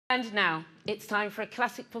And now, it's time for a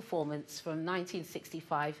classic performance from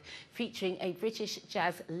 1965 featuring a British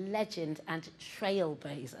jazz legend and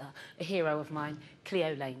trailblazer, a hero of mine,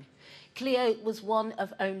 Cleo Laine. Cleo was one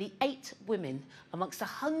of only 8 women amongst the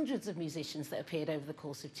hundreds of musicians that appeared over the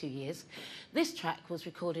course of 2 years. This track was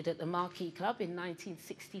recorded at the Marquee Club in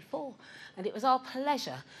 1964, and it was our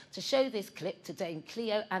pleasure to show this clip to Dame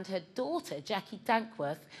Cleo and her daughter, Jacqui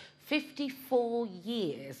Dankworth, 54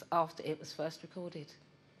 years after it was first recorded.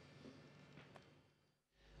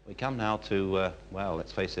 We come now to, well,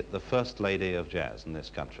 let's face it, the first lady of jazz in this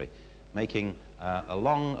country, making a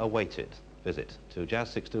long-awaited visit to Jazz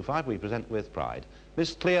 625. We present with pride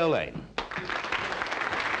Miss Cleo Laine.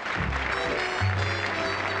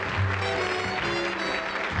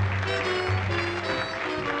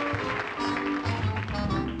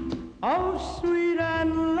 Oh, sweet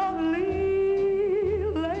and lovely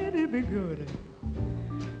lady, be good.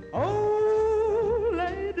 Oh,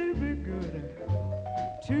 lady, be good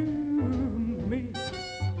to me.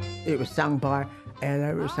 It was sung by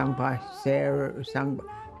Ella, it was sung by Sarah, it was sung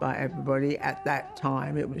by everybody at that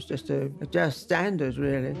time. It was just a jazz standard,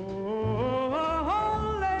 really.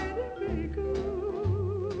 Oh, lady, be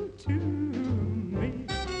good to me.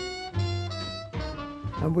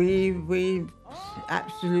 And we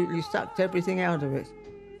absolutely sucked everything out of it.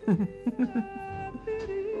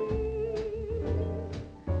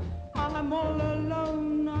 I'm all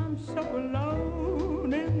alone, I'm so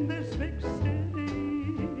alone in this big city.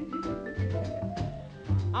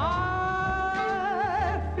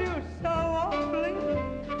 I feel so awfully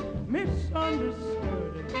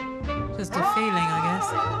misunderstood. Just a feeling, I guess.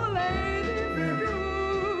 Oh, lady, be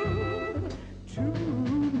good to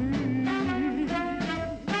me.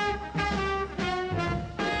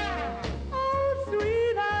 Oh,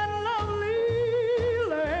 sweet and lovely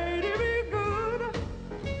lady, be good.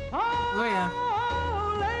 Oh, yeah.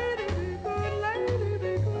 Oh, lady, be good, lady,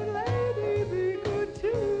 be good, lady, be good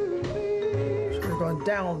to me. Should have gone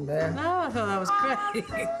down there. No, I thought that was great.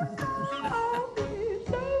 Oh, be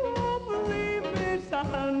so awfully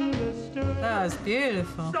misunderstood. That was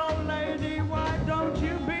beautiful. So, lady, why don't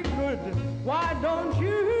you be good? Why don't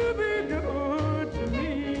you be good to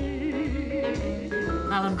me?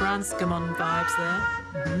 Alan Branscombe vibes there.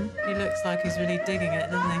 He looks like he's really digging it,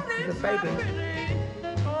 doesn't he? He's a baby.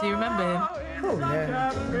 Do you remember him? Oh,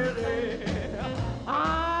 yeah.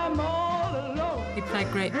 I'm all alone. He played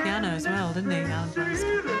great piano as well, didn't he, Alan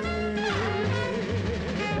Branscombe?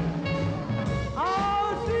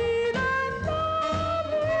 Oh, sweet and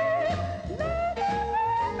lovely lady.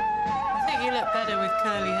 I think you look better with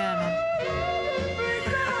curly hair, man.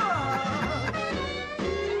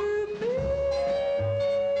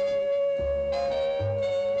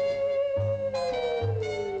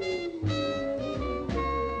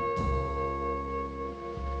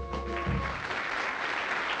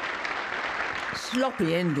 Sloppy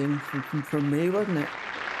ending from me, wasn't it?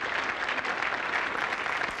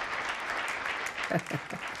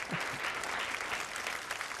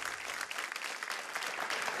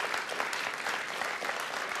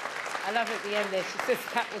 I love at the end there, she says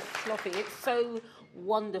that was sloppy. It's so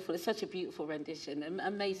wonderful. It's such a beautiful rendition. An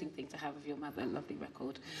amazing thing to have of your mother. A lovely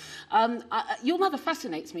record. Your mother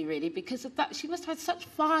fascinates me, really, because of that. She must have had such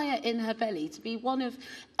fire in her belly to be one of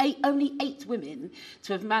only 8 women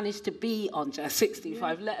to have managed to be on Jazz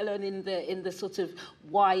 65, let alone in the sort of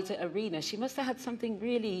wider arena. She must have had something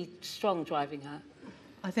really strong driving her.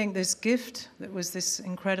 I think this gift that was this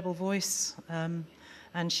incredible voice, and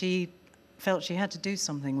she felt she had to do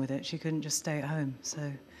something with it. She couldn't just stay at home,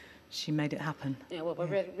 so she made it happen. Yeah, well,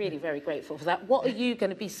 we're really very grateful for that. What are you going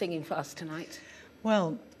to be singing for us tonight?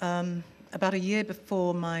 Well, about a year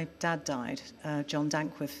before my dad died, John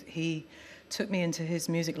Dankworth, he took me into his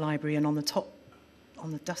music library, and on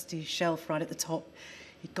the dusty shelf right at the top,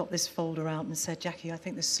 he got this folder out and said, "Jacqui, I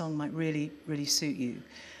think this song might really, really suit you."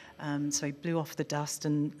 So he blew off the dust,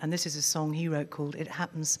 and this is a song he wrote called "It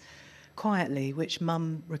Happens Quietly," which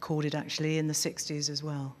Mum recorded actually in the 60s as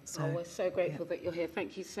well. So, we're so grateful that you're here.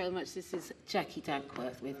 Thank you so much. This is Jacqui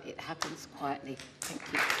Dankworth with "It Happens Quietly." Thank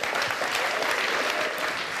you.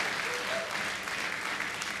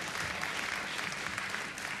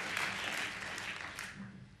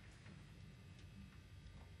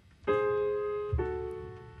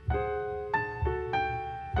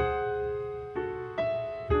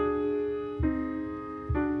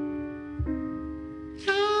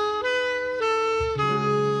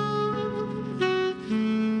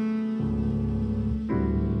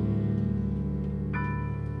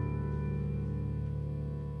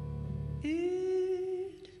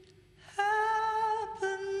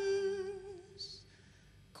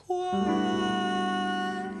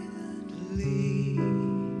 quietly.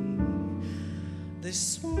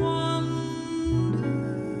 This wonder,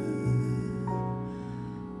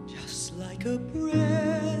 just like a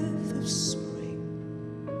breath of spring,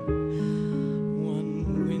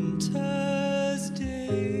 one winter's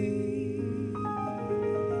day.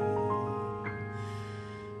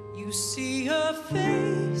 You see her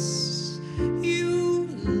face, you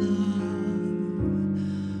love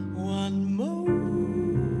one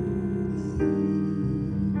moment,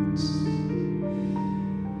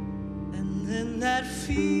 and then that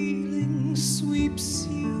feeling sweeps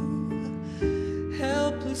you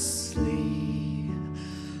helplessly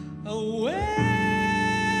away.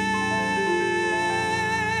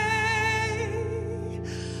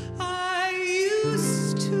 I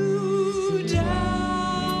used to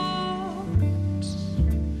doubt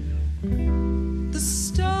the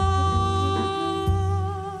star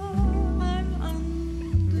I'm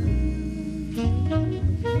under.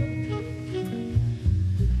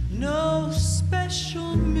 No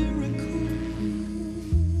special miracle,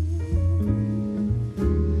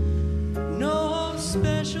 no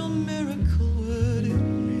special miracle would it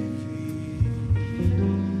reveal.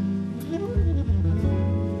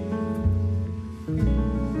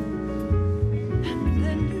 And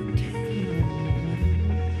then you came,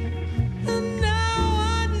 and now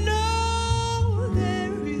I know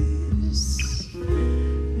there is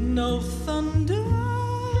no thunder.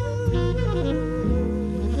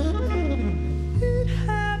 It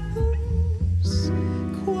happens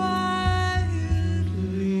quietly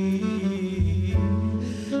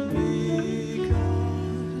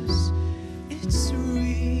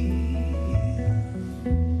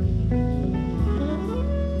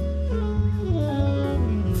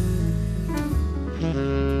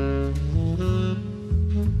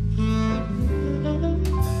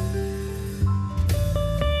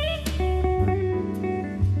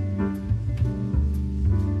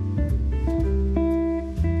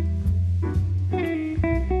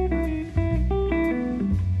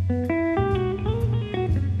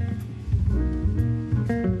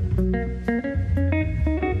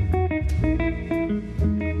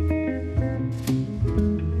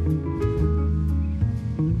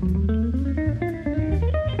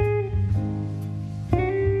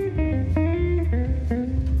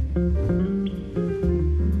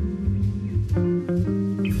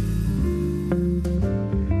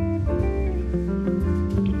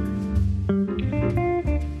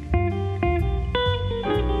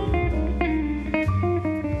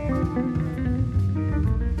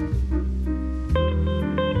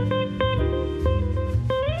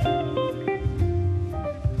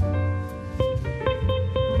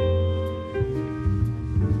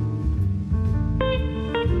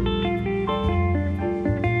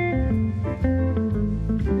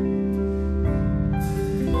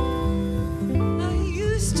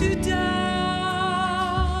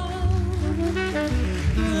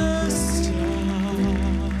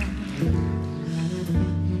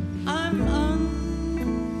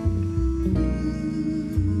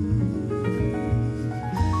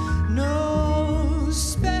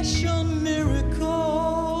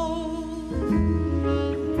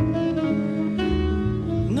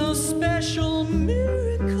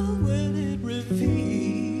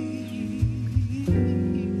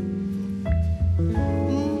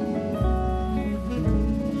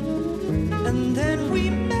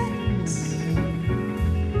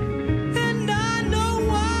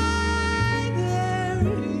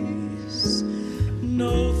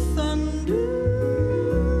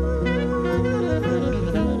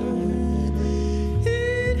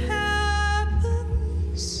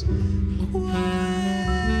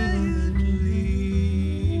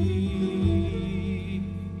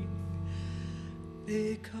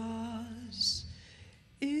because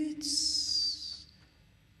it's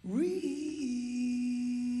real.